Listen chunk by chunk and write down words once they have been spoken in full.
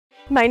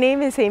My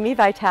name is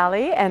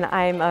AmiVitale and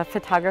I'm a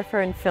photographer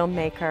and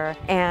filmmaker,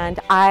 and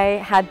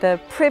I had the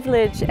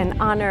privilege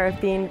and honor of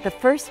being the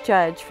first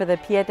judge for the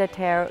Pied à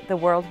Terre, The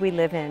World We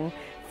Live In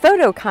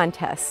photo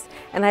contest.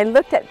 And I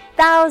looked at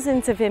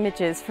thousands of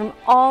images from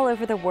all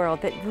over the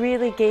world that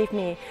really gave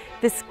me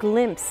this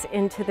glimpse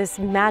into this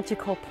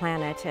magical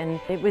planet,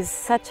 and it was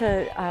such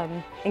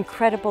an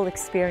incredible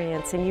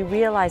experience, and you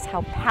realize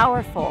how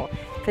powerful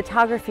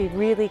photography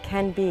really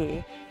can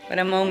be. What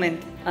a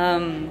moment.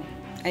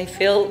 I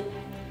feel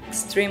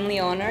extremely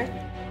honored.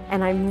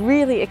 And I'm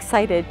really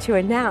excited to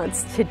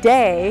announce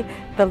today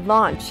the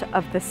launch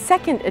of the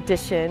second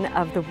edition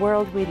of The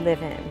World We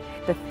Live In.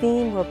 The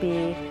theme will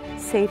be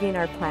saving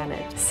our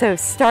planet. So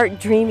start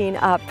dreaming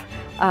up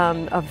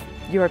of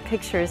your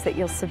pictures that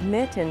you'll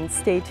submit, and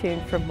stay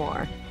tuned for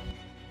more.